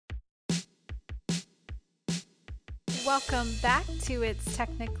Welcome back to It's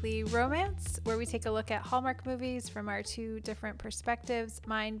Technically Romance, where we take a look at Hallmark movies from our two different perspectives,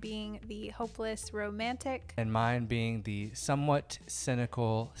 mine being the hopeless romantic. And mine being the somewhat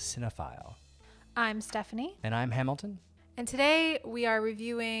cynical cinephile. I'm Stephanie. And I'm Hamilton. And today we are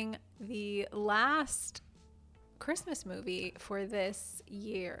reviewing the last Christmas movie for this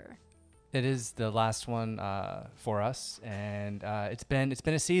year. It is the last one for us, and it's been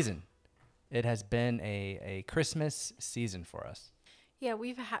a season. It has been a Christmas season for us. Yeah,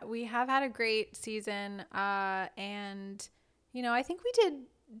 we have had a great season, and I think we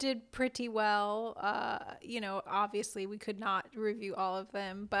did pretty well. Obviously we could not review all of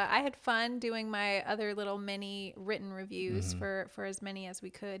them, but I had fun doing my other little mini written reviews for as many as we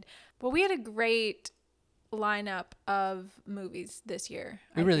could. But we had a great lineup of movies this year.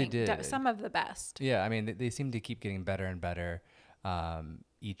 We really did. Some of the best. Yeah, I mean, they seem to keep getting better and better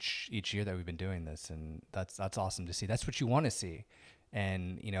each year that we've been doing this, and that's awesome to see. That's what you want to see.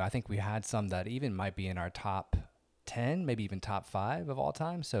 And I think we had some that even might be in our top 10, maybe even top 5 of all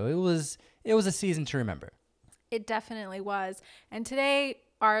time. So it was a season to remember. It definitely was. And today,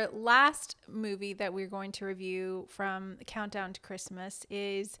 our last movie that we're going to review from the Countdown to Christmas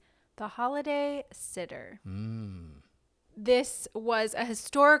is The Holiday Sitter. This was a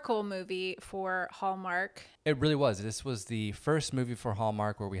historical movie for Hallmark. It really was. This was the first movie for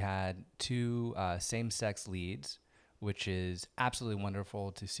Hallmark where we had two same-sex leads, which is absolutely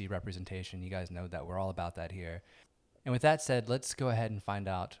wonderful to see representation. You guys know that we're all about that here. And with that said, let's go ahead and find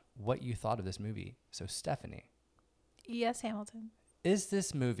out what you thought of this movie. So, Stephanie. Yes, Hamilton. Is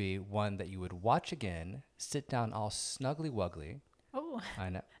this movie one that you would watch again, sit down all snuggly-wuggly? Oh. I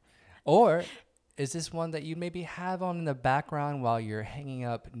know. Or is this one that you maybe have on in the background while you're hanging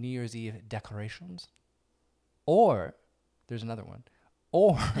up New Year's Eve decorations? Or, there's another one.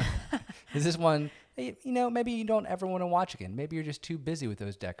 Or is this one, maybe you don't ever want to watch again. Maybe you're just too busy with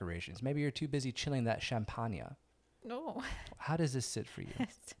those decorations. Maybe you're too busy chilling that champagne. No. How does this sit for you?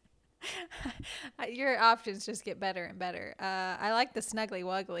 Your options just get better and better. I like the snuggly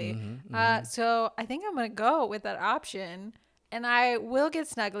wuggly. So I think I'm going to go with that option. And I will get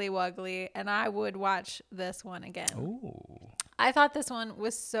snuggly wuggly, and I would watch this one again. Ooh. I thought this one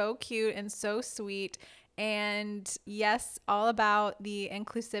was so cute and so sweet. And yes, all about the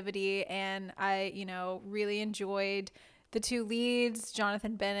inclusivity. And I, really enjoyed the two leads.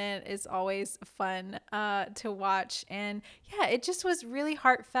 Jonathan Bennett is always fun to watch. And yeah, it just was really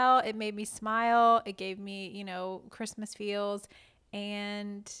heartfelt. It made me smile. It gave me, Christmas feels.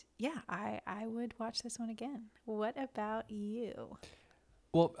 And yeah, I would watch this one again. What about you?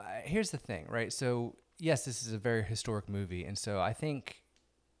 Well, here's the thing, right? So yes, this is a very historic movie. And so I think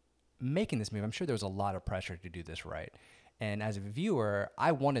making this movie, I'm sure there was a lot of pressure to do this right. And as a viewer,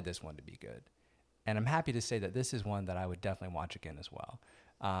 I wanted this one to be good. And I'm happy to say that this is one that I would definitely watch again as well.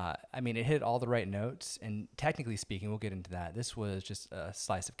 It hit all the right notes. And technically speaking, we'll get into that. This was just a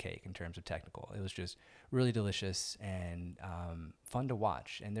slice of cake in terms of technical. It was just really delicious and fun to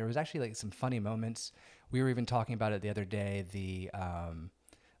watch. And there was actually some funny moments. We were even talking about it the other day, the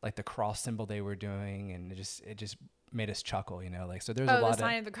cross symbol they were doing. And it just made us chuckle, So there's a lot of the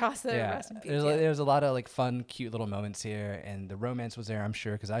sign of the cross. Rest in peace. There's a lot of fun, cute little moments here. And the romance was there, I'm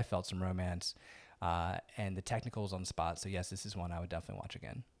sure, because I felt some romance. And the technicals on the spot. So yes, this is one I would definitely watch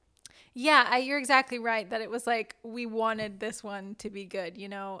again. Yeah, you're exactly right that it was we wanted this one to be good,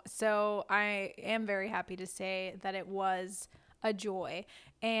 So I am very happy to say that it was a joy.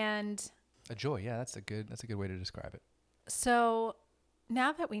 And a joy, yeah, that's a good way to describe it. So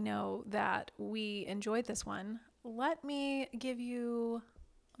now that we know that we enjoyed this one, let me give you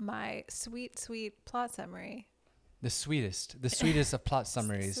my sweet, sweet plot summary. The sweetest of plot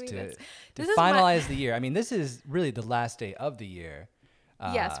summaries to finalize the year. I mean, this is really the last day of the year.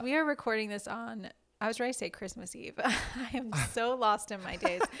 Yes, we are recording this on, I was ready to say Christmas Eve. I am so lost in my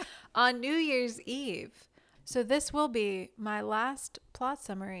days. On New Year's Eve. So this will be my last plot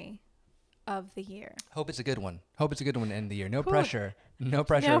summary of the year. Hope it's a good one to end the year. No pressure. No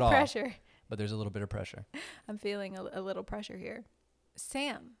pressure at all. No pressure. But there's a little bit of pressure. I'm feeling a little pressure here.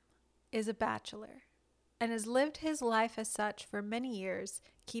 Sam is a bachelor and has lived his life as such for many years,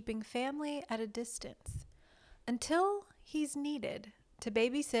 keeping family at a distance, until he's needed to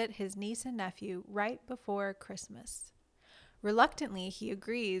babysit his niece and nephew right before Christmas. Reluctantly, he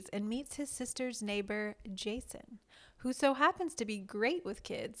agrees and meets his sister's neighbor, Jason, who so happens to be great with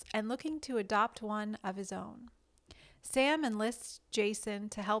kids and looking to adopt one of his own. Sam enlists Jason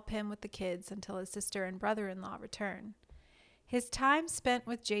to help him with the kids until his sister and brother-in-law return. His time spent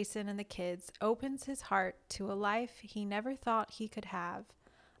with Jason and the kids opens his heart to a life he never thought he could have,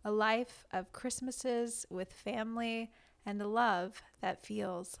 a life of Christmases with family and a love that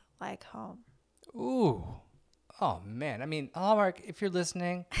feels like home. Ooh. Oh, man. I mean, Hallmark, if you're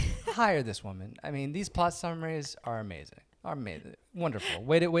listening, hire this woman. I mean, these plot summaries are amazing. Are amazing. Wonderful.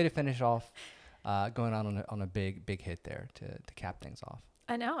 Way to finish off going on a big hit there to cap things off.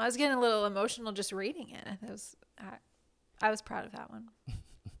 I know. I was getting a little emotional just reading it. I was proud of that one.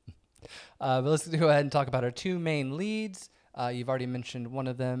 But let's go ahead and talk about our two main leads. You've already mentioned one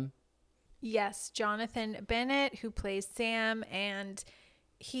of them. Yes, Jonathan Bennett, who plays Sam, and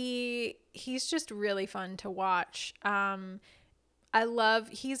he's just really fun to watch.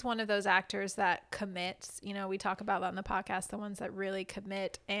 He's one of those actors that commits. You know, we talk about that on the podcast, the ones that really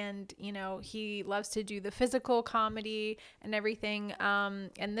commit. And, you know, he loves to do the physical comedy and everything.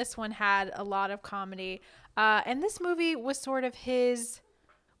 And this one had a lot of comedy. And this movie was sort of his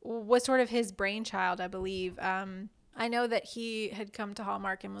brainchild, I believe. I know that he had come to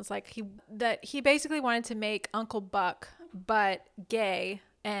Hallmark and was like, he basically wanted to make Uncle Buck, but gay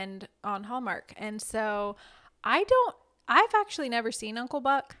and on Hallmark. And so I've actually never seen Uncle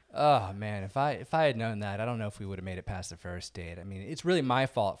Buck. Oh man, if I had known that, I don't know if we would have made it past the first date. I mean, it's really my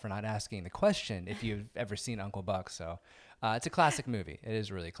fault for not asking the question if you've ever seen Uncle Buck. So it's a classic movie. It is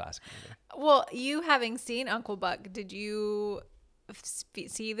really a classic movie. Well, you having seen Uncle Buck, did you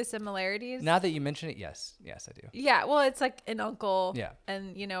see the similarities? Now that you mention it, yes, I do. Yeah, well, it's like an uncle. Yeah.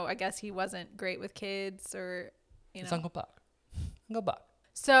 And, you know, I guess he wasn't great with kids or, you know. It's Uncle Buck. Uncle Buck.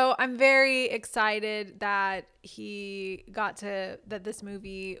 So I'm very excited that that this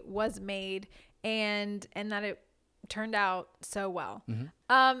movie was made and that it turned out so well.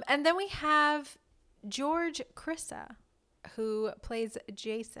 Mm-hmm. And then we have George Crissa, who plays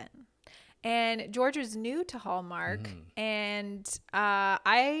Jason. And George is new to Hallmark, and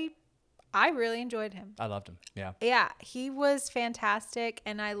I really enjoyed him. I loved him. Yeah. Yeah, he was fantastic,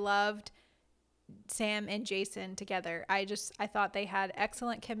 and I loved Sam and Jason together. I thought they had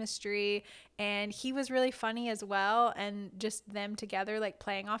excellent chemistry, and he was really funny as well, and just them together, like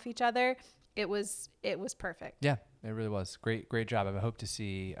playing off each other, it was perfect. Yeah, it really was. Great job. I hope to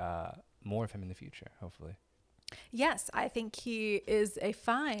see more of him in the future, hopefully. Yes, I think he is a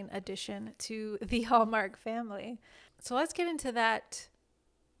fine addition to the Hallmark family. So let's get into that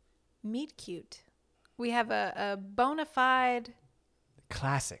meet cute. We have a bona fide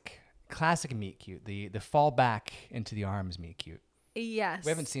classic meet cute. The fall back into the arms meet cute. Yes. We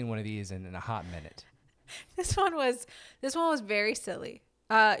haven't seen one of these in a hot minute. This one was very silly.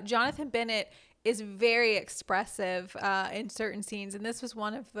 Jonathan Bennett is very expressive in certain scenes, and this was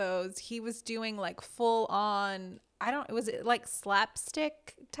one of those. He was doing like full on, was it like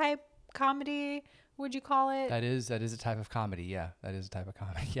slapstick type comedy, would you call it? That is a type of comedy. Yeah, that is a type of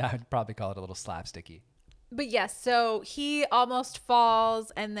comedy. Yeah, I'd probably call it a little slapsticky. But yes, so he almost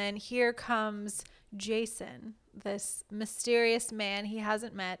falls, and then here comes Jason, this mysterious man he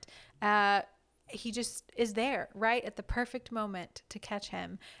hasn't met. He just is there right at the perfect moment to catch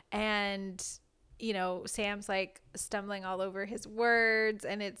him. And you know, Sam's like stumbling all over his words,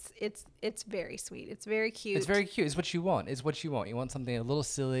 and it's very sweet. It's very cute. It's very cute. It's what you want. You want something a little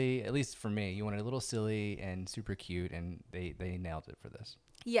silly, at least for me. You want it a little silly and super cute, and they nailed it for this.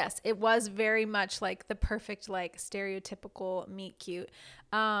 Yes, it was very much like the perfect, like stereotypical meet cute.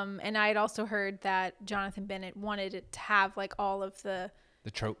 And I had also heard that Jonathan Bennett wanted it to have like all of the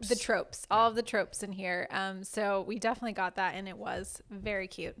tropes, all of the tropes in here. So we definitely got that, and it was very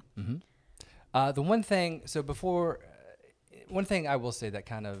cute. Mm-hmm. The one thing I will say that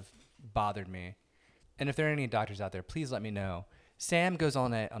kind of bothered me, and if there are any doctors out there, please let me know. Sam goes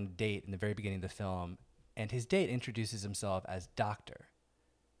on a date in the very beginning of the film, and his date introduces himself as doctor.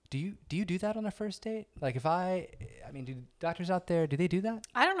 Do you do that on a first date? Like do doctors out there, do they do that?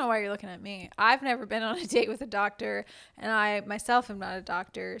 I don't know why you're looking at me. I've never been on a date with a doctor, and I myself am not a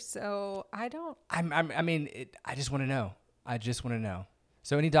doctor, so I don't. I just want to know.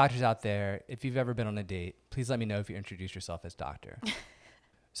 So any doctors out there, if you've ever been on a date, please let me know if you introduce yourself as doctor.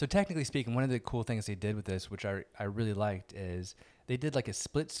 So technically speaking, one of the cool things they did with this, which I really liked, is they did like a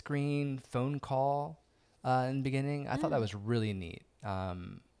split screen phone call in the beginning. I thought that was really neat.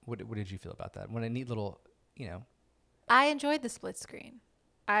 What did you feel about that? What a neat little, I enjoyed the split screen.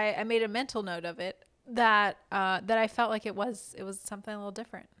 I made a mental note of it that I felt like it was something a little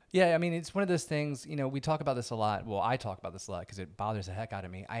different. Yeah, I mean, it's one of those things, we talk about this a lot. Well, I talk about this a lot because it bothers the heck out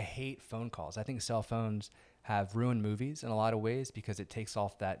of me. I hate phone calls. I think cell phones have ruined movies in a lot of ways because it takes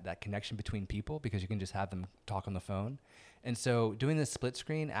off that connection between people because you can just have them talk on the phone. And so doing this split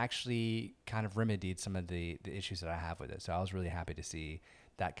screen actually kind of remedied some of the issues that I have with it. So I was really happy to see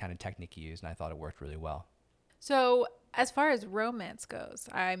that kind of technique used, and I thought it worked really well. So as far as romance goes,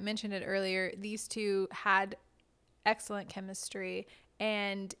 I mentioned it earlier, these two had excellent chemistry,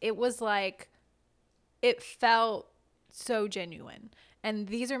 and it was like, it felt so genuine. And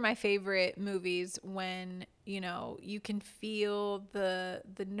these are my favorite movies when, you know, you can feel the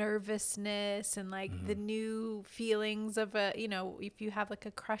nervousness and like the new feelings of a, you know, if you have like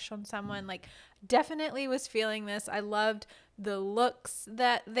a crush on someone, like definitely was feeling this. I loved the looks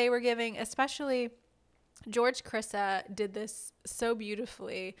that they were giving, especially George Crissa did this so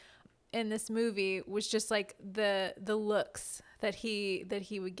beautifully in this movie, was just like the looks that he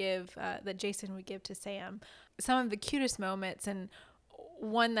would give, that Jason would give to Sam. Some of the cutest moments, and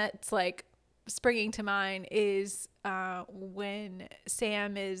one that's like springing to mind is when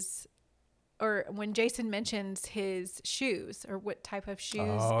Sam is, or when Jason mentions his shoes, or what type of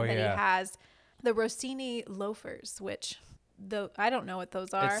shoes that he has, the Rossini loafers, which I don't know what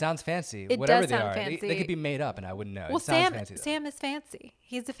those are. It sounds fancy. It Whatever does they sound are, fancy. they could be made up, and I wouldn't know. Well, It sounds fancy, though. Sam is fancy.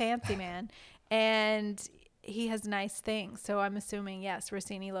 He's a fancy man, and he has nice things. So I'm assuming, yes,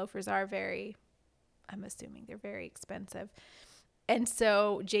 Rossini loafers are very, I'm assuming they're very expensive. And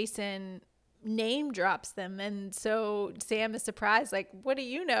so Jason name drops them, and so Sam is surprised, like, what do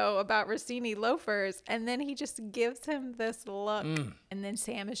you know about Rossini loafers? And then he just gives him this look, and then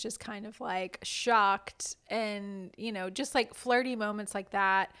Sam is just kind of like shocked, and, you know, just like flirty moments like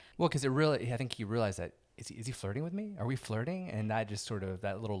that. Well, because I think he realized that, is he flirting with me? Are we flirting? And that just sort of,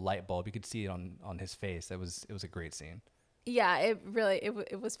 that little light bulb, you could see it on his face. It was a great scene. Yeah,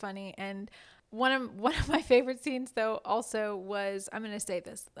 it was funny. And one of my favorite scenes, though, also was, I'm going to say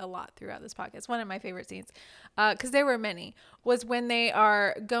this a lot throughout this podcast, one of my favorite scenes, because there were many, was when they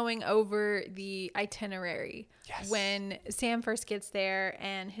are going over the itinerary. Yes. When Sam first gets there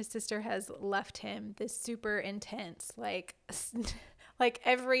and his sister has left him this super intense, like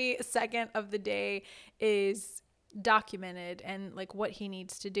every second of the day is documented, and like what he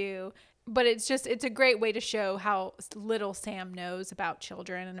needs to do. But it's a great way to show how little Sam knows about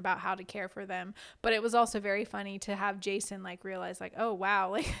children and about how to care for them. But it was also very funny to have Jason like realize, like, oh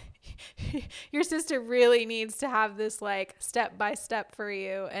wow, like your sister really needs to have this like step by step for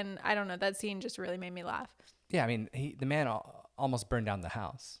you. And I don't know, that scene just really made me laugh. Yeah, I mean, the man almost burned down the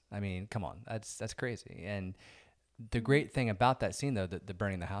house. I mean, come on, that's crazy. And the great thing about that scene, though, the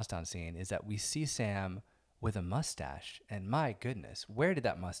burning the house down scene, is that we see Sam with a mustache, and my goodness, where did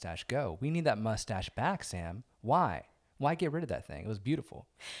that mustache go? We need that mustache back, Sam. Why get rid of that thing? It was beautiful.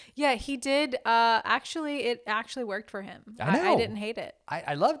 Yeah, he did. Actually, it actually worked for him. I know. I didn't hate it.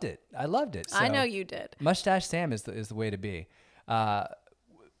 I loved it. So, I know you did. Mustache Sam is the way to be.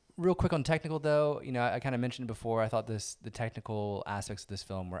 Real quick on technical, though, you know, I kind of mentioned before, I thought the technical aspects of this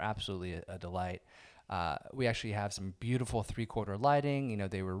film were absolutely a delight. We actually have some beautiful 3/4 lighting. You know,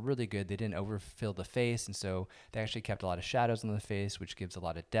 they were really good. They didn't overfill the face, and so they actually kept a lot of shadows on the face, which gives a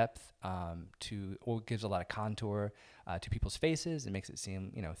lot of depth or gives a lot of contour to people's faces. It makes it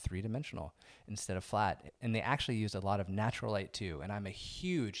seem, you know, 3-dimensional instead of flat. And they actually used a lot of natural light too. And I'm a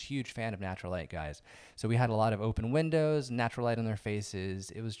huge fan of natural light, guys. So we had a lot of open windows, natural light on their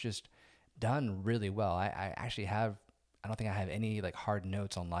faces. It was just done really well. I don't think I have any like hard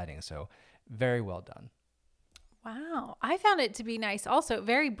notes on lighting. So very well done. Wow. I found it to be nice. Also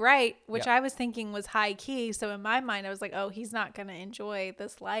very bright, which Yep. I was thinking was high key. So in my mind, I was like, oh, he's not going to enjoy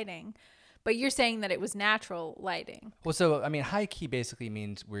this lighting. But you're saying that it was natural lighting. Well, so, I mean, high key basically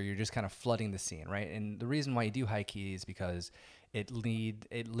means where you're just kind of flooding the scene, right? And the reason why you do high key is because it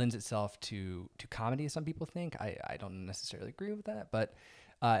lends itself to comedy, some people think. I don't necessarily agree with that, but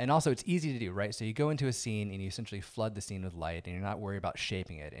and also it's easy to do, right? So you go into a scene and you essentially flood the scene with light, and you're not worried about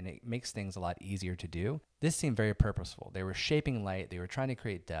shaping it, and it makes things a lot easier to do. This seemed very purposeful. They were shaping light, they were trying to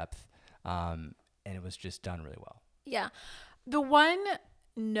create depth, and it was just done really well. Yeah. The one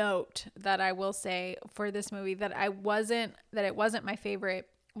note that I will say for this movie that it wasn't my favorite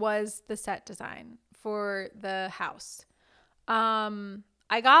was the set design for the house.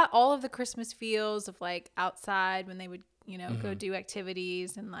 I got all of the Christmas feels of like outside when they would, you know, go do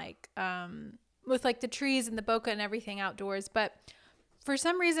activities, and like with like the trees and the bokeh and everything outdoors. But for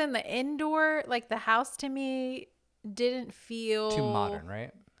some reason, the indoor, like the house to me didn't feel too modern,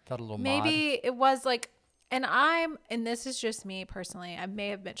 right? Felt a little maybe it was like, and this is just me personally, I may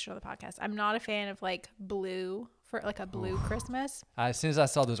have mentioned on the podcast, I'm not a fan of like blue, for like a blue Christmas. As soon as I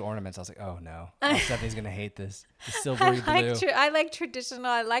saw those ornaments, I was like, oh no, Stephanie's going to hate this. The silvery blue. I like traditional.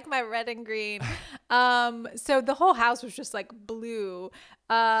 I like my red and green. So the whole house was just like blue.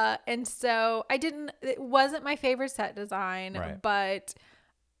 And so it wasn't my favorite set design, right. But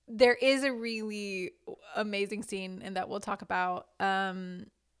there is a really amazing scene, and that we'll talk about,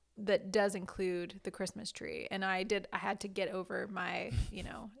 that does include the Christmas tree. And I had to get over my,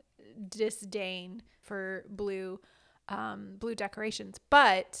 disdain for blue decorations.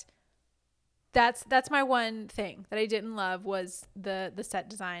 But that's my one thing that I didn't love was the set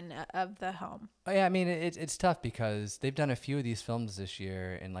design of the home. Oh, yeah, I mean, it's tough because they've done a few of these films this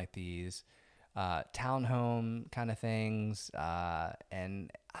year in like these townhome kind of things,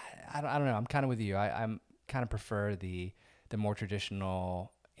 and I don't know. I'm kind of with you. I'm kind of prefer the more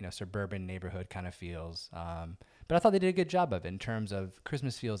traditional, suburban neighborhood kind of feels. But I thought they did a good job of it in terms of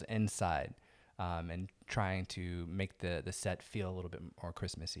Christmas feels inside, and trying to make the set feel a little bit more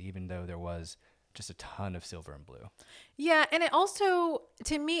Christmassy, even though there was just a ton of silver and blue. Yeah, and it also,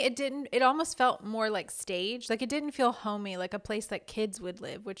 to me, it almost felt more like stage. Like it didn't feel homey, like a place that kids would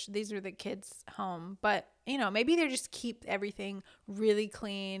live, which these are the kids' home. But, maybe they just keep everything really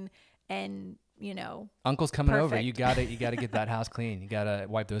clean and, Uncle's coming over. perfect. You gotta get that house clean. You gotta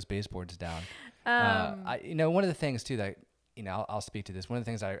wipe those baseboards down. One of the things too that, I'll speak to this. One of the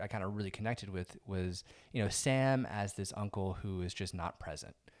things I kind of really connected with was, Sam as this uncle who is just not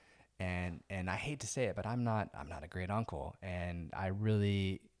present. And I hate to say it, but I'm not a great uncle. And I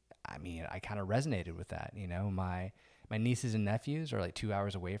kind of resonated with that. My nieces and nephews are like 2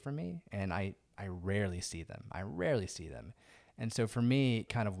 hours away from me, and I rarely see them. And so for me,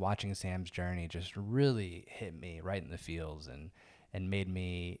 kind of watching Sam's journey just really hit me right in the feels and made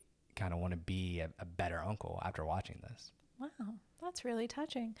me kind of want to be a better uncle after watching this. Wow, that's really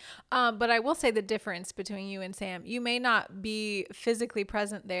touching. But I will say the difference between you and Sam, you may not be physically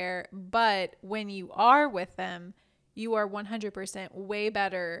present there, but when you are with them, you are 100% way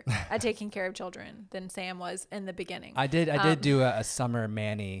better at taking care of children than Sam was in the beginning. I did do a summer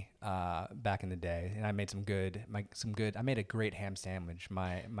Manny back in the day, and I made I made a great ham sandwich.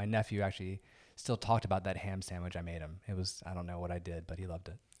 My nephew actually still talked about that ham sandwich I made him. It was, I don't know what I did, but he loved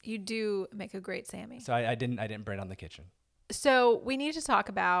it. You do make a great Sammy. So I didn't burn on the kitchen. So we need to talk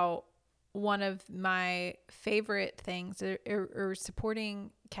about one of my favorite things or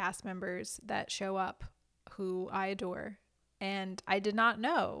supporting cast members that show up who I adore. And I did not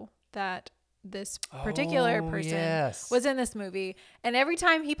know that this particular person was in this movie. And every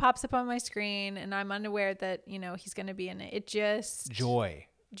time he pops up on my screen and I'm unaware that, he's going to be in it, it just... Joy.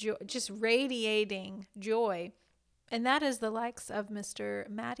 Just radiating joy. And that is the likes of Mr.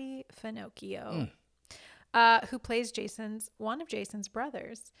 Matty Finocchio. Who plays one of Jason's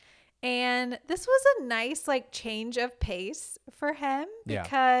brothers. And this was a nice change of pace for him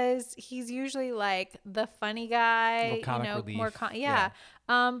because he's usually like the funny guy, relief. more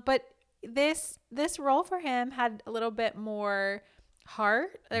but this role for him had a little bit more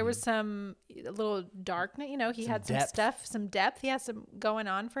heart. There was a little darkness, he had some depth. He had some going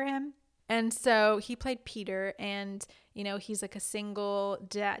on for him. And so he played Peter, and he's like a single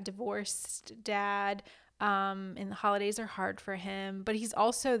divorced dad. And the holidays are hard for him, but he's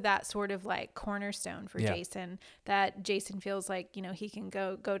also that sort of cornerstone for Jason, that Jason feels like, he can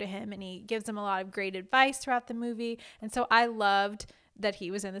go to him, and he gives him a lot of great advice throughout the movie. And so I loved that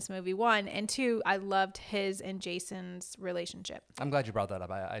he was in this movie, 1, and 2, I loved his and Jason's relationship. I'm glad you brought that up.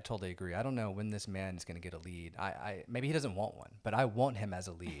 I totally agree. I don't know when this man is going to get a lead. Maybe he doesn't want one, but I want him as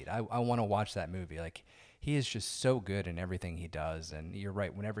a lead. I want to watch that movie. He is just so good in everything he does. And you're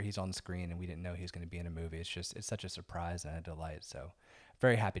right. Whenever he's on screen and we didn't know he was going to be in a movie, it's such a surprise and a delight. So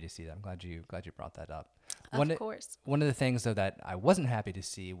very happy to see that. I'm glad you brought that up. Of course. One of the things though that I wasn't happy to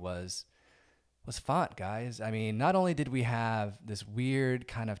see was font, guys. I mean, not only did we have this weird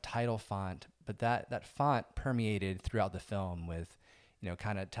kind of title font, but that font permeated throughout the film with,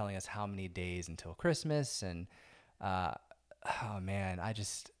 kind of telling us how many days until Christmas. And, oh man, I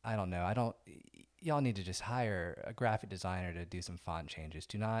don't know. Y'all need to just hire a graphic designer to do some font changes.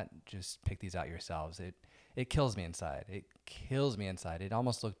 Do not just pick these out yourselves. It kills me inside. It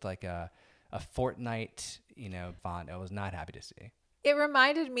almost looked like a Fortnite, font. I was not happy to see. It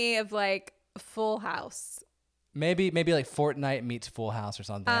reminded me of Full House. Maybe like Fortnite meets Full House or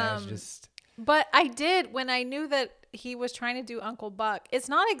something. But I did, when I knew that he was trying to do Uncle Buck, it's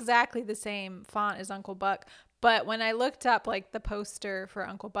not exactly the same font as Uncle Buck, but when I looked up the poster for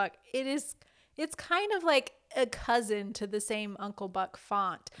Uncle Buck, it's kind of like a cousin to the same Uncle Buck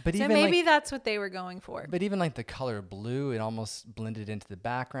font. But so maybe that's what they were going for. But even the color blue, it almost blended into the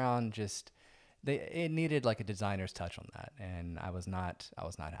background. It needed a designer's touch on that, and I was not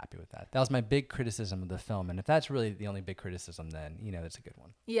happy with that. That was my big criticism of the film, and if that's really the only big criticism, then it's a good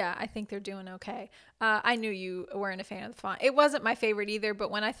one. Yeah, I think they're doing okay. I knew you weren't a fan of the font. It wasn't my favorite either,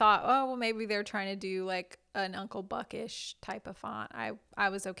 but when I thought, oh well, maybe they're trying to do an Uncle Buck-ish type of font, I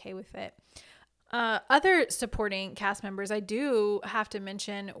was okay with it. Other supporting cast members I do have to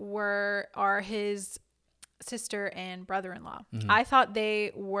mention are his sister and brother-in-law. I thought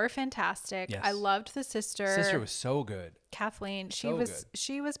they were fantastic. Yes. I loved the sister. Sister was so good. Kathleen. So good.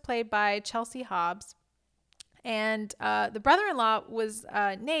 She was played by Chelsea Hobbs. And the brother-in-law was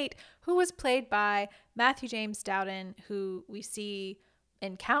Nate, who was played by Matthew James Dowden, who we see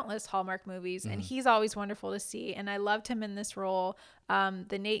in countless Hallmark movies, and he's always wonderful to see. And I loved him in this role.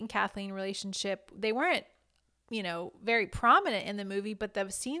 The Nate and Kathleen relationship, they weren't, very prominent in the movie, but the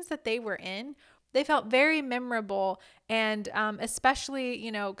scenes that they were in, they felt very memorable. And especially,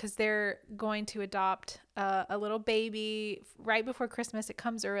 because they're going to adopt a little baby right before Christmas. It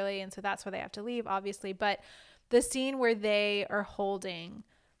comes early, and so that's why they have to leave, obviously. But the scene where they are holding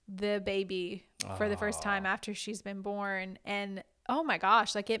the baby for the first time after she's been born, and oh my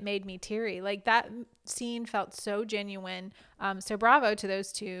gosh, like it made me teary. Like that scene felt so genuine. So bravo to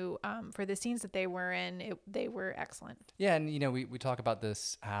those two for the scenes that they were in. They were excellent. Yeah, and we talk about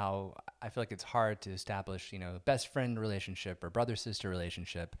this, how I feel like it's hard to establish best friend relationship or brother sister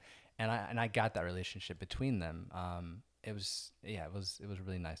relationship, and I got that relationship between them. It was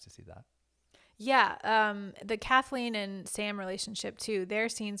really nice to see that. Yeah, the Kathleen and Sam relationship too. Their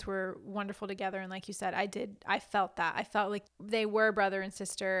scenes were wonderful together, and like you said, I felt that. I felt like they were brother and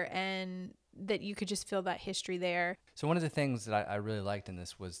sister, and that you could just feel that history there. So one of the things that I really liked in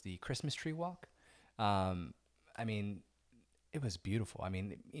this was the Christmas tree walk. I mean, it was beautiful. I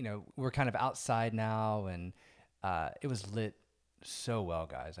mean, we're kind of outside now, and it was lit so well,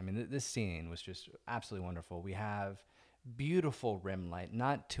 guys. I mean, this scene was just absolutely wonderful. We have beautiful rim light,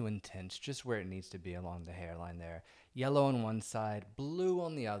 not too intense, just where it needs to be along the hairline there. Yellow on one side, blue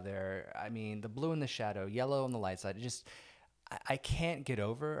on the other. I mean, the blue in the shadow, yellow on the light side. I can't get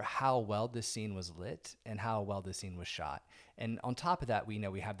over how well this scene was lit and how well this scene was shot. And on top of that, we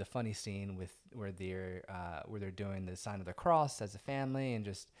have the funny scene where they're doing the sign of the cross as a family, and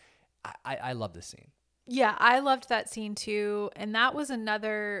just I love this scene. Yeah, I loved that scene too. And that was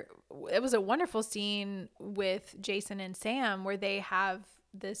it was a wonderful scene with Jason and Sam where they have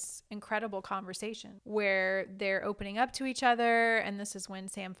this incredible conversation where they're opening up to each other. And this is when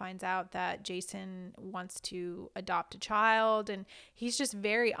Sam finds out that Jason wants to adopt a child. And he's just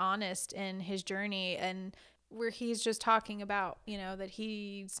very honest in his journey, and where he's just talking about, that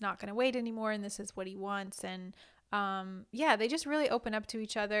he's not going to wait anymore and this is what he wants. And they just really open up to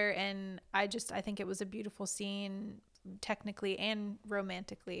each other, and I think it was a beautiful scene technically and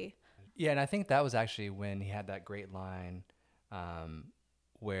romantically. Yeah, and I think that was actually when he had that great line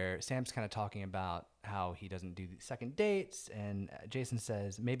where Sam's kind of talking about how he doesn't do second dates, and Jason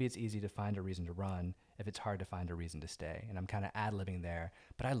says, maybe it's easy to find a reason to run if it's hard to find a reason to stay. And I'm kind of ad-libbing there,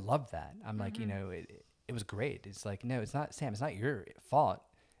 but I love that. I'm like, it was great. It's like, no, it's not, Sam, it's not your fault.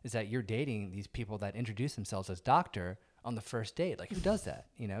 Is that you're dating these people that introduce themselves as doctor on the first date. Like, who does that?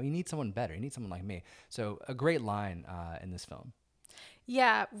 You need someone better. You need someone like me. So a great line in this film.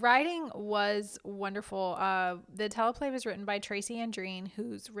 Yeah, writing was wonderful. The teleplay was written by Tracy Andreen,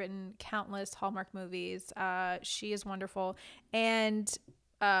 who's written countless Hallmark movies. She is wonderful. And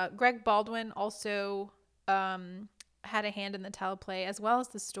Greg Baldwin also had a hand in the teleplay as well as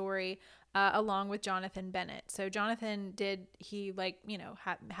the story. Along with Jonathan Bennett. So Jonathan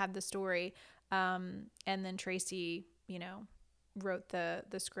had the story, and then Tracy, wrote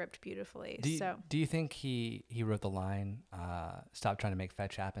the script beautifully. Do you think he wrote the line, "Stop trying to make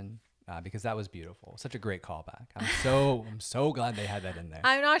fetch happen"? Because that was beautiful. Such a great callback. I'm so glad they had that in there.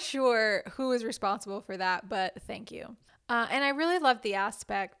 I'm not sure who was responsible for that, but thank you. And I really loved the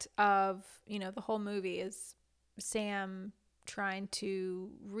aspect of, the whole movie is Sam trying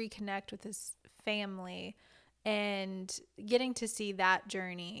to reconnect with his family and getting to see that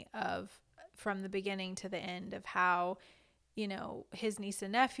journey from the beginning to the end of how, his niece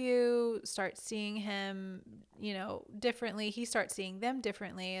and nephew start seeing him, differently. He starts seeing them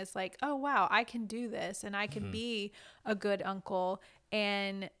differently. It's like, oh, wow, I can do this and I can be a good uncle.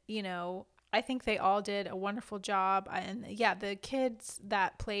 And, I think they all did a wonderful job. And yeah, the kids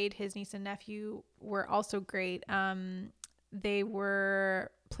that played his niece and nephew were also great. They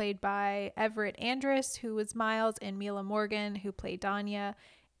were played by Everett Andrus, who was Miles, and Mila Morgan, who played Danya.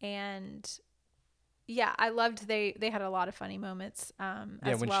 And yeah, I loved they had a lot of funny moments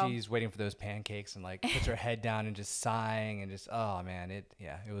as when well. She's waiting for those pancakes and like puts her head down and just sighing and just, oh man, it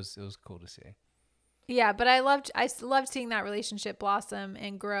was cool to see. Yeah, but I loved seeing that relationship blossom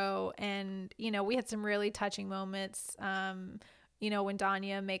and grow. And, we had some really touching moments. When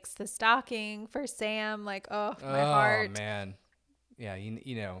Danya makes the stocking for Sam, like, my heart. Oh man. Yeah,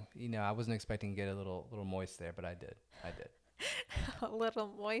 I wasn't expecting to get a little moist there, but I did. A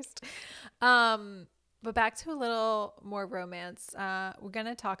little moist. But back to a little more romance. We're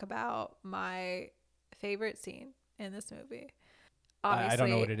gonna talk about my favorite scene in this movie. Obviously, I don't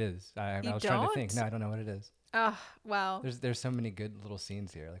know what it is. you I was trying to think. don't? No, I don't know what it is. Oh, well. There's so many good little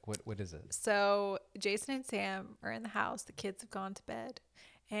scenes here. Like what is it? So Jason and Sam are in the house. The kids have gone to bed.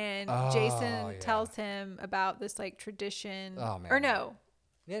 And Oh, Jason yeah. tells him about this like tradition. Oh, man. Or no.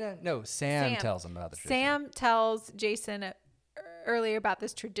 Yeah, no. Sam tells him about the tradition. Sam tells Jason earlier about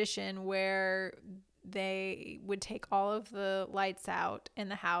this tradition where they would take all of the lights out in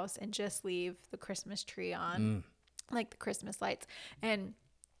the house and just leave the Christmas tree on, like the Christmas lights. And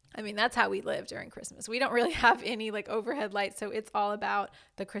I mean, that's how we live during Christmas. We don't really have any like overhead lights. So it's all about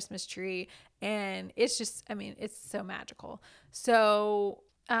the Christmas tree. And it's just, I mean, it's so magical. So,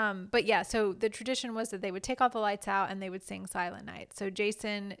 but yeah, so the tradition was that they would take all the lights out and they would sing Silent Night. So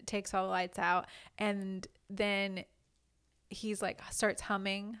Jason takes all the lights out and then he's like starts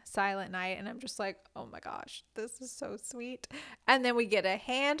humming Silent Night. And I'm just like, oh my gosh, this is so sweet. And then we get a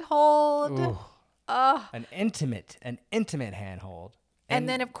handhold. Ooh, an intimate handhold. And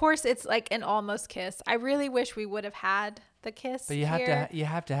then of course it's like an almost kiss. I really wish we would have had the kiss. But you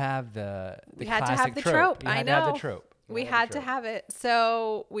have to have the we had to classic have the trope. You had I to have know. the trope. We had to have it.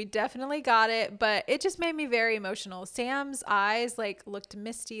 So we definitely got it, but it just made me very emotional. Sam's eyes like looked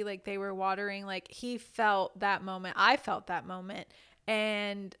misty, like they were watering, like he felt that moment. I felt that moment.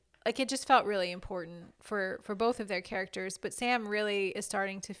 And like it just felt really important for both of their characters. But Sam really is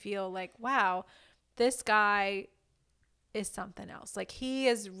starting to feel like, wow, this guy is something else. Like he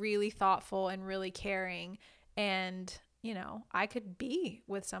is really thoughtful and really caring, and you know, I could be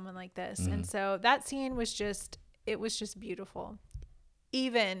with someone like this. And so that scene was just, it was just beautiful.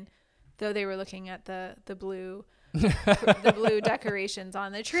 Even though they were looking at the blue the blue decorations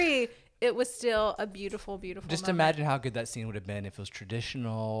on the tree, it was still a beautiful Just moment. imagine how good that scene would have been if it was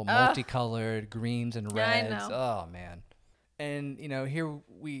traditional, multicolored, greens and reds. I know. Oh man. And you know, here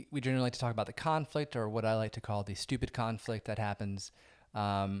we generally like to talk about the conflict, or what I like to call the stupid conflict that happens.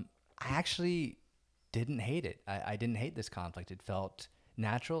 I actually didn't hate it. I didn't hate this conflict. It felt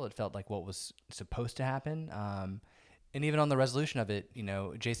natural. It felt like what was supposed to happen. And even on the resolution of it, you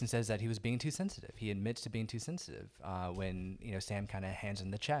know, Jason says that he was being too sensitive. He admits to being too sensitive when, you know, Sam kind of hands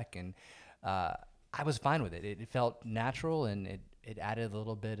him the check. And I was fine with it. It felt natural, and it added a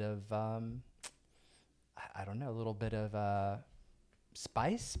little bit of, I don't know, a little bit of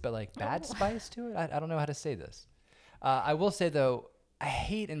spice, but like bad spice to it. I don't know how to say this. I will say, though, I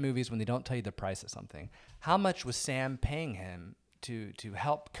hate in movies when they don't tell you the price of something. How much was Sam paying him to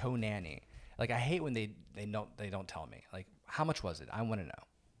help co-nanny? Like, I hate when they don't tell me. Like, how much was it? I want to know.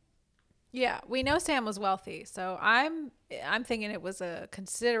 Yeah, we know Sam was wealthy, so I'm thinking it was a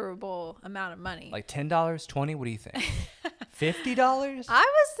considerable amount of money. Like $10, $20? What do you think? $50? I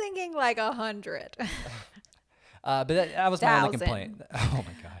was thinking like 100. But that was my only 1,000. complaint. Oh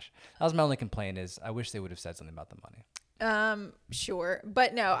my gosh, that was my only complaint. Is I wish they would have said something about the money. Sure,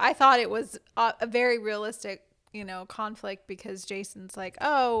 but no, I thought it was a very realistic, you know, conflict, because Jason's like,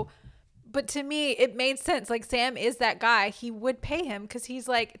 oh. But to me, it made sense. Like, Sam is that guy. He would pay him, because he's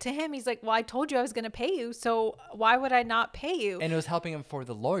like, to him, he's like, well, I told you I was going to pay you, so why would I not pay you? And it was helping him for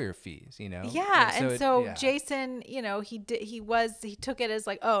the lawyer fees, you know? Yeah. And so yeah. Jason, you know, he took it as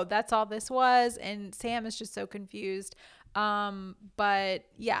like, oh, that's all this was. And Sam is just so confused. But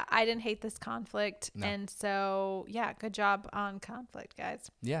yeah, I didn't hate this conflict. No. And so, yeah, good job on conflict,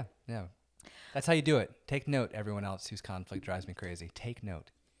 guys. Yeah. That's how you do it. Take note, everyone else whose conflict drives me crazy. Take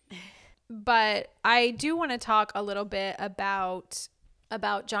note. But I do want to talk a little bit about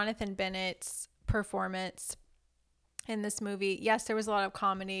Jonathan Bennett's performance in this movie. Yes, there was a lot of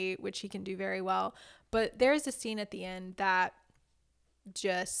comedy, which he can do very well, but there is a scene at the end that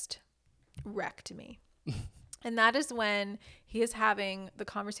just wrecked me. And that is when he is having the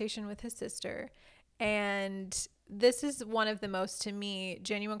conversation with his sister. And this is one of the most, to me,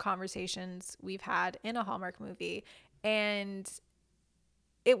 genuine conversations we've had in a Hallmark movie. And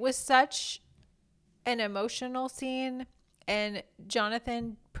it was such an emotional scene, and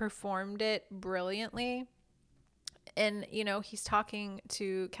Jonathan performed it brilliantly. And, you know, he's talking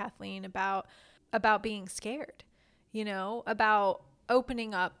to Kathleen about being scared, you know, about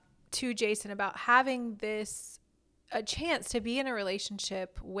opening up to Jason, about having a chance to be in a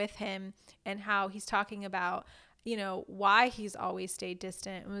relationship with him, and how he's talking about, you know, why he's always stayed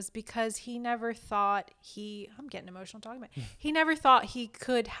distant. It was because he never thought I'm getting emotional talking about it. He never thought he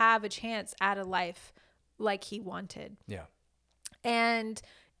could have a chance at a life like he wanted. Yeah. And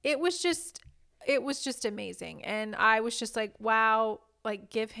it was just amazing. And I was just like, wow, like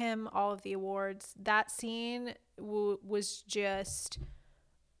give him all of the awards. That scene was just,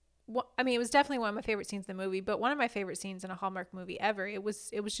 I mean, it was definitely one of my favorite scenes in the movie, but one of my favorite scenes in a Hallmark movie ever. It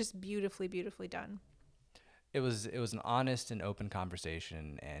was just beautifully, beautifully done. It was an honest and open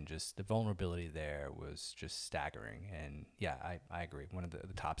conversation, and just the vulnerability there was just staggering. And yeah, I agree. One of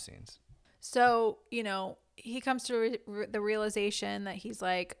the top scenes. So, you know, he comes to the realization that he's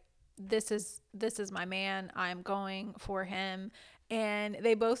like, this is my man. I'm going for him. And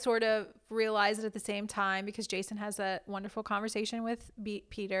they both sort of realize it at the same time, because Jason has that wonderful conversation with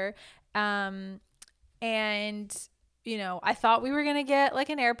Peter. And, you know, I thought we were going to get like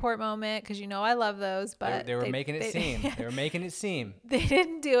an airport moment, because, you know, I love those. But they were making it seem. They were making it seem. They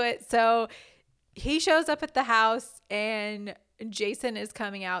didn't do it. So he shows up at the house, and Jason is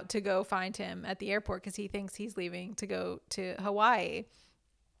coming out to go find him at the airport because he thinks he's leaving to go to Hawaii.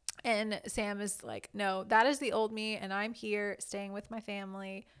 And Sam is like, no, that is the old me, and I'm here staying with my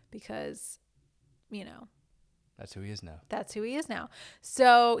family because, you know, that's who he is now. That's who he is now.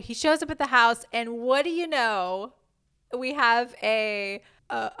 So he shows up at the house, and what do you know? We have a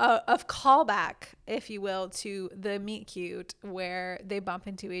callback, if you will, to the meet cute where they bump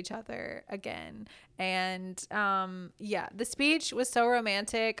into each other again. And yeah, the speech was so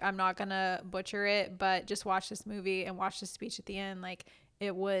romantic. I'm not gonna butcher it, but just watch this movie and watch the speech at the end. Like,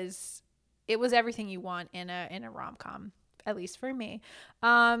 it was everything you want in a rom-com, at least for me.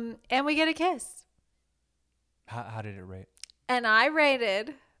 And we get a kiss. How did it rate? And I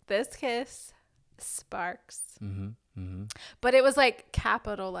rated this kiss sparks. Mm-hmm. Mm-hmm. But it was like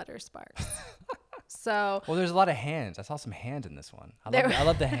capital letter sparks. So well, there's a lot of hands. I saw some hands in this one. I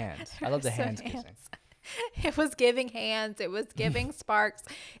love the hands. I love the hands kissing. It was giving hands. It was giving sparks.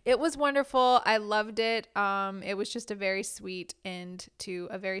 It was wonderful. I loved it. It was just a very sweet end to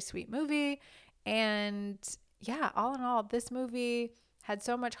a very sweet movie. And yeah, all in all, this movie had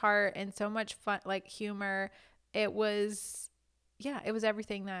so much heart and so much fun, like humor. It was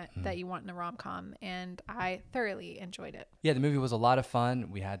everything that you want in a rom-com, and I thoroughly enjoyed it. Yeah, the movie was a lot of fun.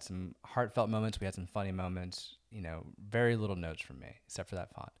 We had some heartfelt moments. We had some funny moments. You know, very little notes from me, except for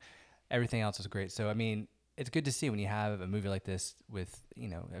that font. Everything else was great. So, I mean, it's good to see when you have a movie like this with, you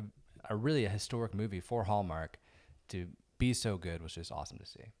know, a really historic movie for Hallmark to be so good was just awesome to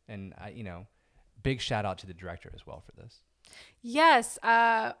see. And, big shout out to the director as well for this. Yes,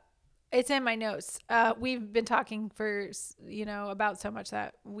 it's in my notes. We've been talking for, about so much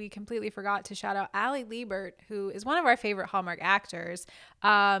that we completely forgot to shout out Allie Liebert, who is one of our favorite Hallmark actors.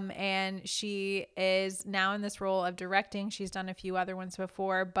 And she is now in this role of directing. She's done a few other ones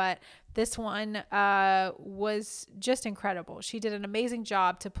before, but this one was just incredible. She did an amazing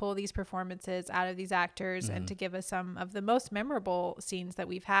job to pull these performances out of these actors and to give us some of the most memorable scenes that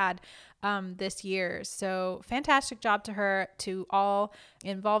we've had this year. So fantastic job to her, to all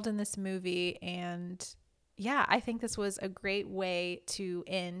involved in this movie. And yeah, I think this was a great way to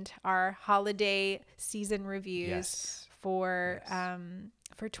end our holiday season reviews for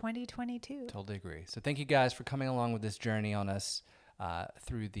 2022. Totally agree. So thank you guys for coming along with this journey on us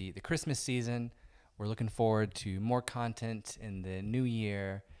through the Christmas season. We're looking forward to more content in the new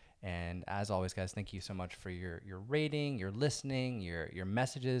year. And as always, guys, thank you so much for your rating, your listening, your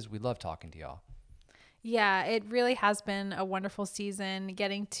messages. We love talking to y'all. Yeah, it really has been a wonderful season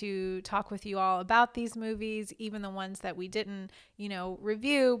getting to talk with you all about these movies, even the ones that we didn't,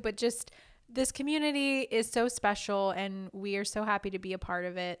 review, but just this community is so special and we are so happy to be a part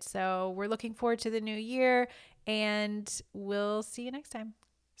of it. So we're looking forward to the new year, and we'll see you next time.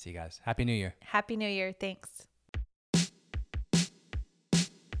 See you guys. Happy New Year. Happy New Year. Thanks.